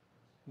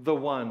the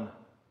one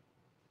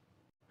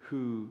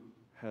who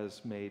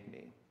has made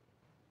me.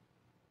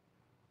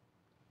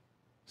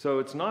 So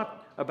it's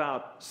not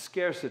about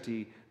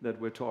scarcity that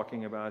we're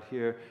talking about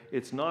here.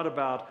 It's not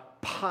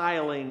about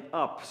piling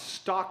up,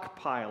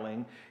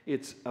 stockpiling.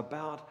 It's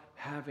about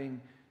having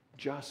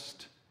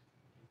just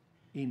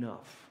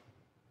enough.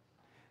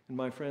 And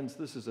my friends,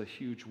 this is a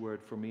huge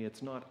word for me.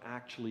 It's not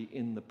actually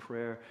in the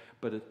prayer,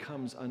 but it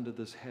comes under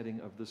this heading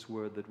of this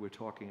word that we're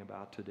talking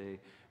about today,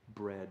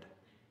 bread.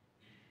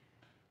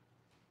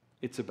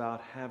 It's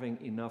about having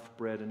enough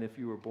bread. And if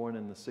you were born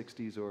in the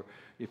 60s, or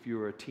if you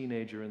were a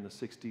teenager in the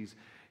 60s,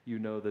 you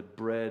know that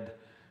bread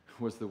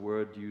was the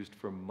word used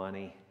for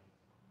money.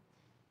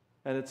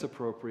 And it's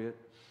appropriate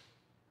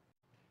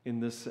in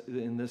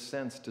this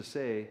sense to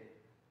say,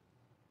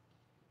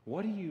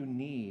 what do you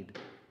need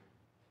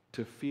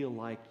to feel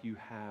like you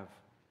have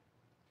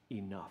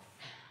enough?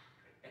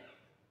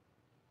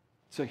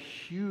 It's a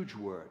huge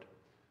word.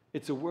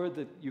 It's a word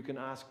that you can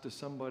ask to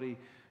somebody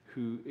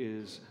who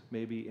is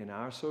maybe in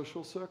our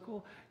social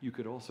circle. You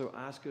could also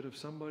ask it of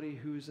somebody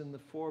who's in the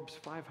Forbes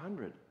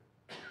 500.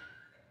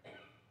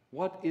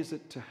 What is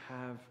it to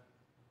have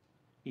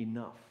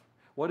enough?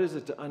 What is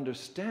it to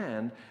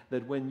understand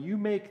that when you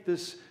make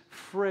this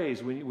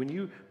phrase, when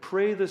you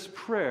pray this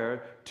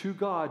prayer to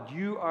God,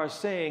 you are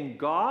saying,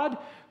 God,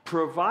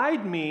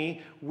 provide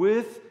me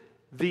with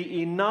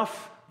the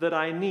enough that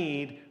I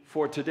need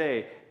for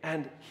today.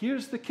 And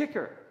here's the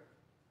kicker.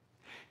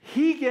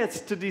 He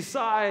gets to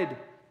decide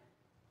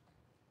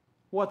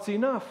what's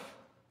enough,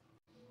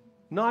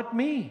 not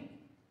me.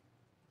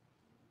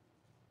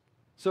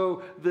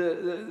 So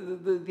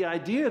the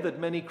idea that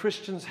many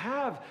Christians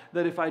have,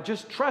 that if I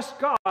just trust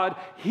God,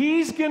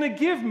 He's going to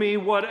give me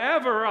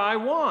whatever I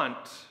want.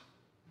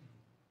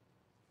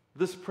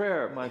 This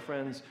prayer, my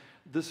friends,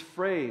 this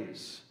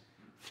phrase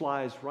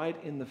flies right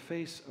in the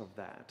face of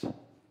that.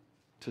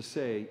 To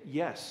say,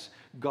 yes,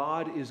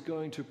 God is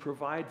going to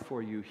provide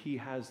for you. He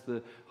has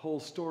the whole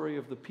story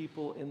of the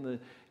people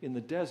in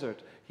the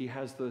desert. He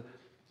has the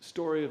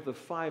story of the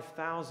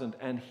 5,000,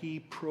 and He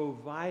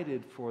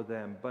provided for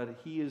them, but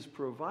He is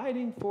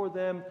providing for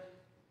them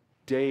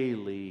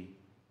daily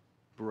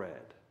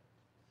bread.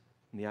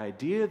 And the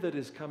idea that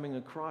is coming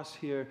across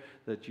here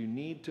that you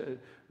need to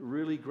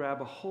really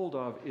grab a hold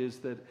of is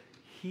that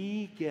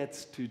He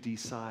gets to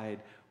decide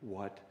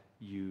what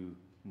you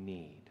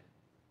need.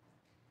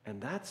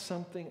 And that's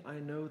something I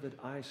know that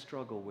I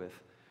struggle with.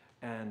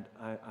 And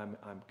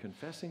I'm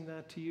confessing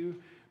that to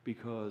you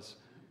because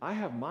I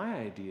have my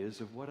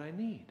ideas of what I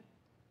need.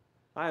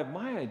 I have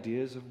my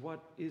ideas of what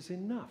is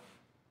enough.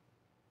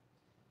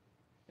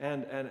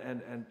 And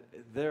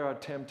there are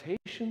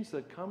temptations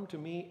that come to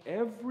me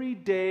every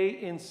day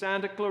in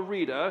Santa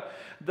Clarita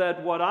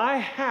that what I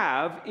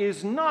have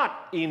is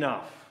not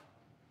enough.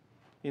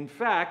 In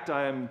fact,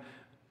 I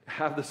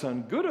have this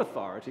on good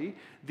authority.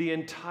 The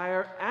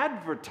entire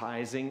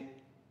advertising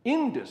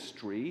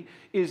industry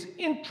is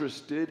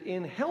interested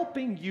in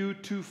helping you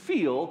to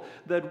feel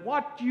that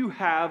what you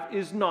have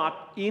is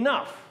not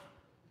enough.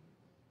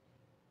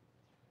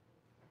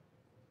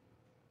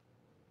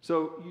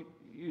 So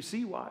you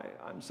see why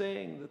I'm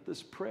saying that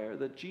this prayer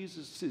that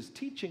Jesus is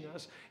teaching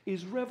us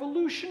is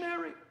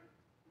revolutionary.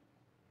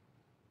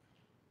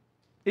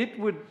 It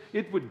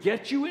would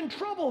get you in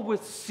trouble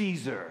with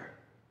Caesar.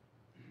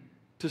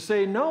 To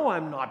say, no,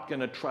 I'm not going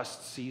to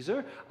trust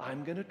Caesar.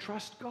 I'm going to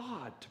trust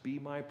God to be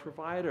my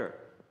provider.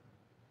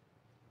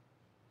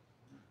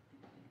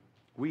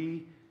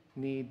 We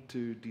need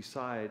to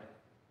decide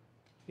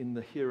in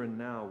the here and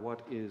now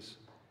what is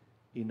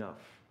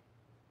enough.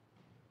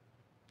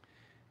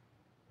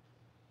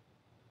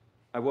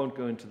 I won't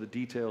go into the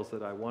details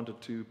that I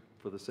wanted to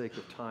for the sake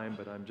of time,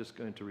 but I'm just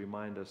going to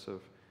remind us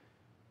of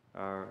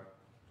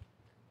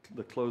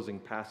the closing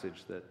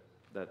passage that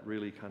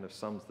really kind of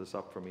sums this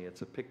up for me.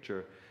 It's a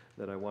picture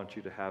that I want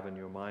you to have in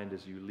your mind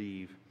as you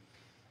leave.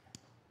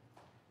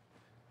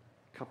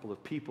 A couple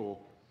of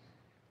people,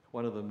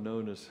 one of them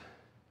known as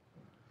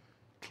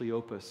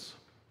Cleopas,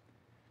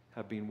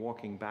 have been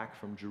walking back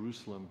from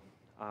Jerusalem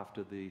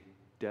after the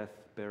death,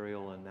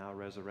 burial, and now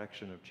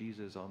resurrection of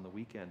Jesus on the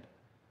weekend.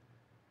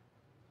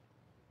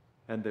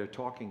 and they're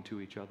talking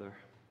to each other.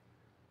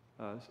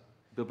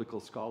 Biblical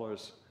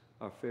scholars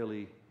are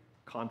fairly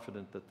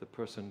confident that the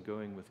person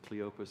going with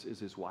Cleopas is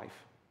his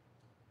wife.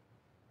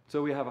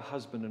 So we have a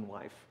husband and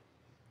wife,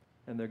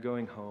 and they're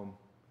going home,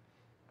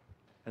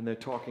 and they're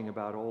talking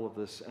about all of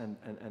this, and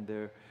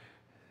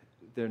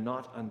they're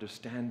not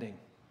understanding.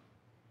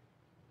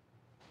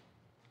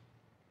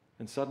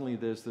 And suddenly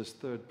there's this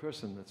third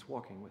person that's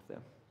walking with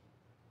them.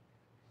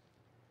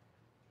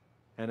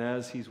 And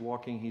as he's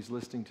walking, he's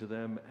listening to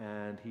them,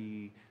 and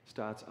he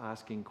starts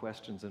asking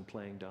questions and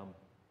playing dumb.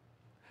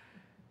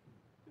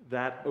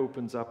 That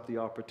opens up the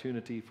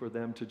opportunity for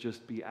them to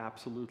just be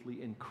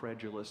absolutely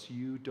incredulous.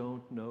 You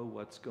don't know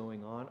what's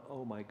going on?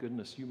 Oh my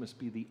goodness, you must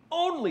be the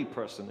only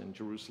person in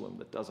Jerusalem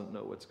that doesn't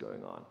know what's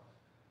going on.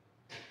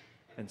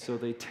 And so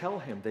they tell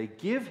him, they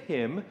give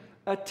him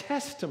a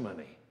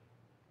testimony.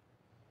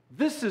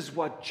 This is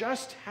what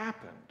just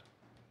happened.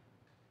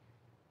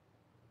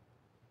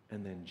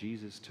 And then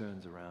Jesus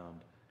turns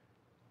around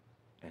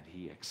and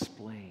he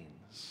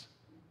explains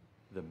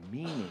the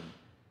meaning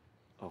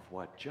of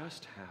what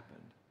just happened.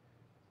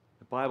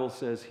 The Bible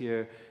says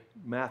here,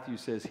 Matthew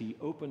says, he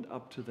opened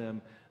up to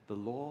them the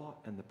law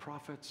and the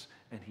prophets,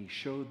 and he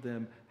showed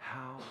them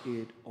how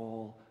it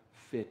all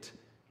fit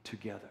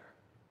together.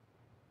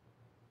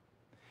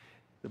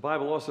 The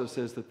Bible also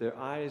says that their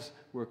eyes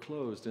were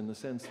closed in the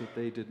sense that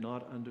they did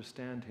not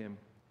understand him.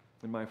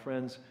 And my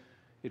friends,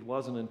 it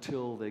wasn't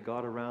until they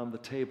got around the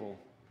table.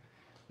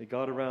 They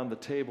got around the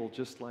table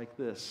just like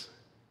this.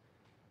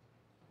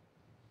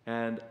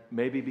 And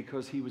maybe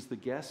because he was the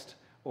guest,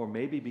 or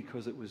maybe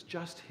because it was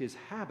just his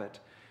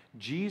habit,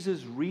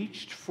 Jesus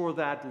reached for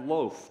that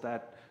loaf,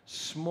 that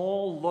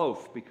small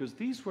loaf, because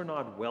these were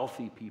not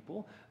wealthy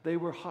people, they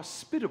were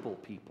hospitable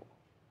people.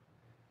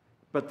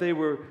 But they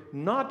were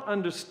not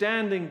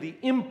understanding the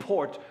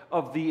import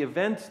of the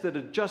events that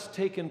had just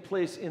taken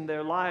place in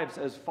their lives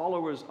as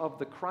followers of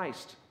the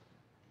Christ.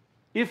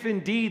 If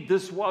indeed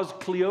this was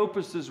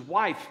Cleopas's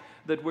wife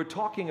that we're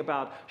talking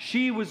about,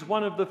 she was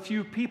one of the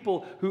few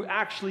people who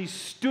actually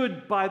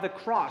stood by the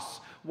cross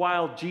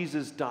while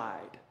Jesus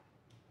died,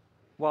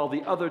 while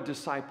the other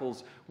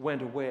disciples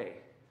went away.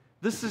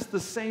 This is the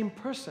same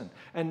person.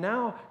 And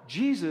now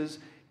Jesus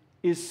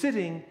is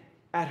sitting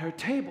at her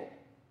table.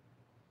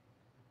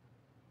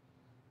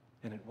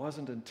 And it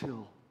wasn't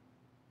until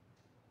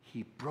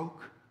he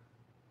broke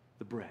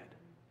the bread.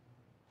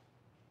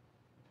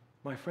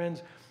 My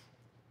friends,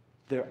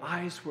 their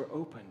eyes were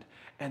opened,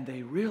 and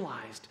they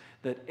realized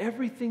that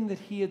everything that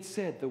he had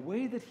said, the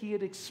way that he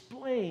had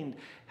explained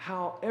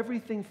how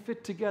everything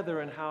fit together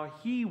and how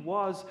he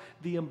was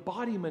the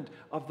embodiment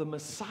of the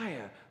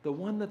Messiah, the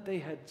one that they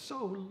had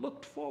so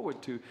looked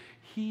forward to,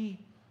 he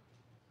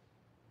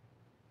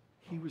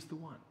was the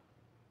one.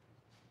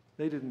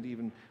 They didn't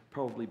even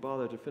probably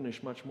bother to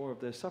finish much more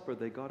of their supper.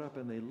 They got up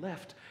and they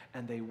left,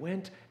 and they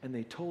went and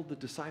they told the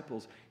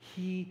disciples,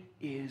 he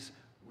is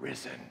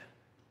risen.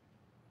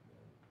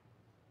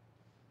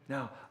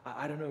 Now,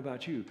 I don't know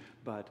about you,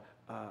 but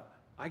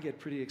I get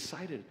pretty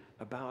excited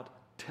about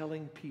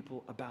telling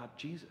people about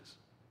Jesus.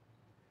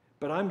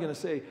 But I'm going to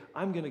say,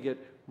 I'm going to get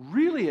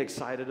really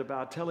excited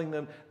about telling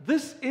them,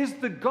 this is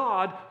the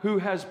God who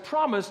has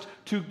promised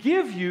to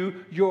give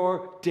you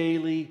your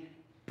daily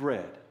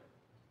bread.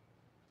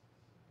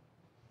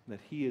 That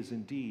he is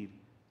indeed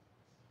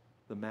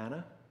the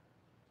manna,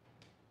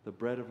 the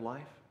bread of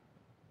life,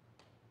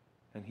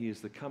 and he is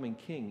the coming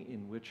king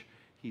in which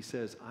he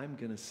says, I'm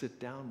going to sit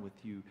down with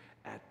you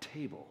at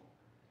table,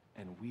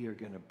 and we are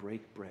going to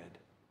break bread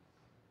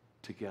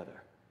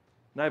together.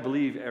 And I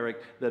believe,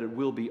 Eric, that it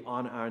will be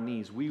on our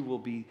knees. We will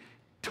be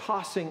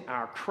tossing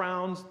our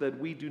crowns that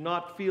we do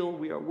not feel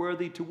we are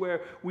worthy to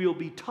wear. We will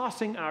be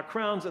tossing our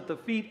crowns at the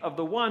feet of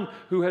the one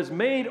who has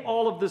made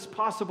all of this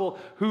possible,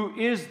 who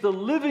is the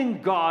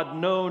living God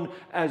known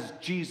as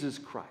Jesus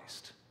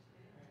Christ.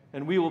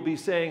 And we will be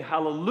saying,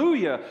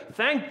 hallelujah,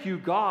 thank you,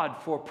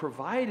 God, for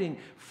providing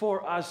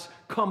for us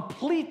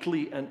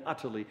completely and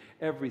utterly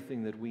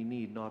everything that we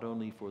need, not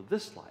only for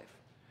this life,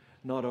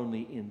 not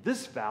only in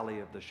this valley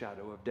of the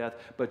shadow of death,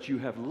 but you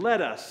have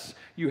led us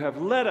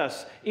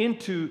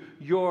into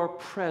your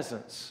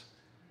presence,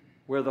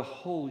 where the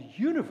whole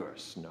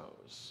universe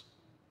knows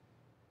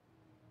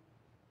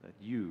that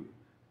you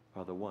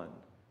are the one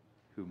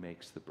who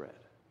makes the bread.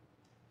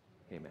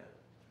 Amen.